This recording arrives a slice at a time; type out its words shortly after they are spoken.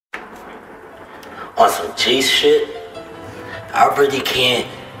on some G shit, I really can't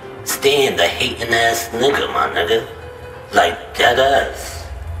stand the hating ass nigga, my nigga. Like, dead ass.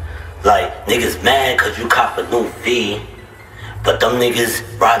 Like, niggas mad cause you cop a new V, but them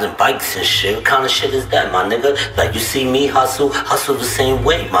niggas riding bikes and shit. What kind of shit is that, my nigga? Like, you see me hustle the same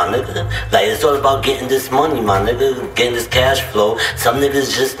way, my nigga. Like, it's all about getting this money, my nigga, getting this cash flow. Some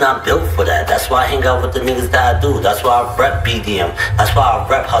niggas just not built for that. That's why I hang out with the niggas that I do. That's why I rep BDM. That's why I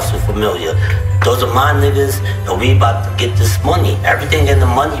rep Hustle Familiar. Those are my niggas, and we about to get this money. Everything in the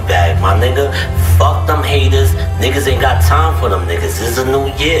money bag, my nigga. Fuck them haters. Niggas ain't got time for them niggas. It's a new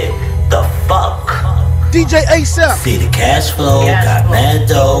year. The fuck? DJ ASAP. See the cash flow, got mad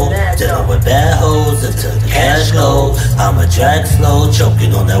dough, dealing with bad hoes until the cash go. I'ma drag slow,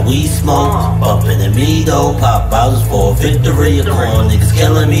 choking on that weed smoke, bumping in me though, pop bottles for victory. A corn niggas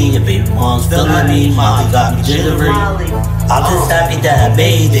killing me, and baby mom's feeling me, Molly got me jittery. I'm just happy that I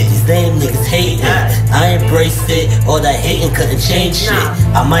made it, these lame niggas hating. I embraced it, all that hating couldn't change shit.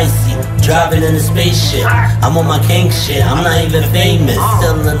 I might see driving in a spaceship, I'm on my king shit, I'm not even famous.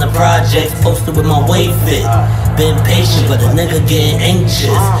 Still in the projects, posted with my wave fit. Been patient, but a nigga getting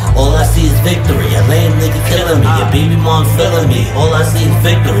anxious. All I see is victory, a lame nigga killing me, a baby mom feeling me. All I see is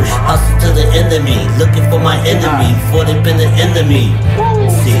victory, hustle to the enemy, looking for my enemy before they been the enemy.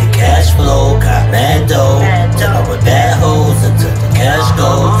 See the cash flow, got mad dough, dealing with bad hoes until the cash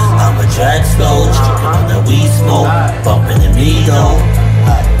goes. I'ma drag slow, choking on that weed smoke, bumping in me though.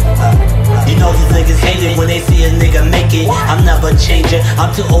 You know these niggas hate it when they see a nigga make it. I'm never changing,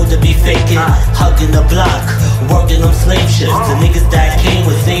 I'm too old to be faking. Hugging the block, working them slave shifts. The niggas that I came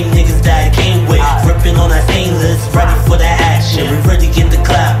with, same niggas that I came with. Ripping on that stainless, ready for the action. We ready to get the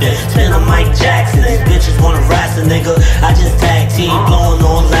clapping, spin on Mike Jackson. These bitches wanna ras a nigga, I just tag team. Blowing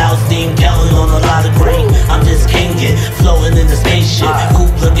on loud steam, counting on a lot of green. I'm just kingin', floating in the spaceship. Coop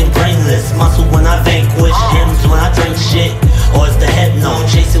looking brainless, muscle when I vanquish. Hymns when I drink shit, or it's the head no,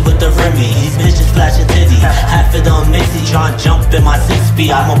 chasing with the Remy. These bitches flashing titties, half it on Mixy, trying to jump in my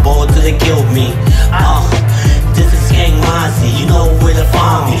 6-speed. I'm a ball till they kill me. This is gang Mazi, you know where to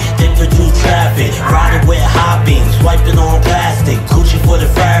find me. Dipping through traffic, riding with high beams, swiping on plastic, Gucci for the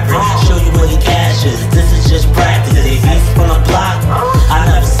fabric. Show you where the cash is, this is just practice. They beats from the block, I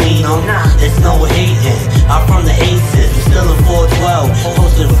never seen them. It's no hating, I'm from the Aces. We still in 412,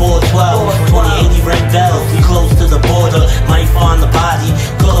 posted 412, 2080 red bells. We close to the border, might find the body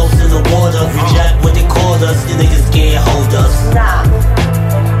close in the water. Reject what they called us, the niggas can't hold us.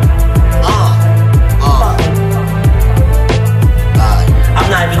 I'm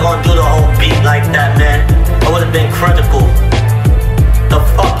not even gonna do the whole beat like that, man. It would've been critical. The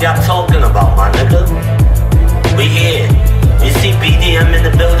fuck y'all talking about, my nigga? We here. You see BDM in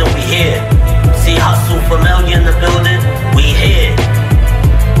the building, we here. See Hustle Familiar in the building, we here.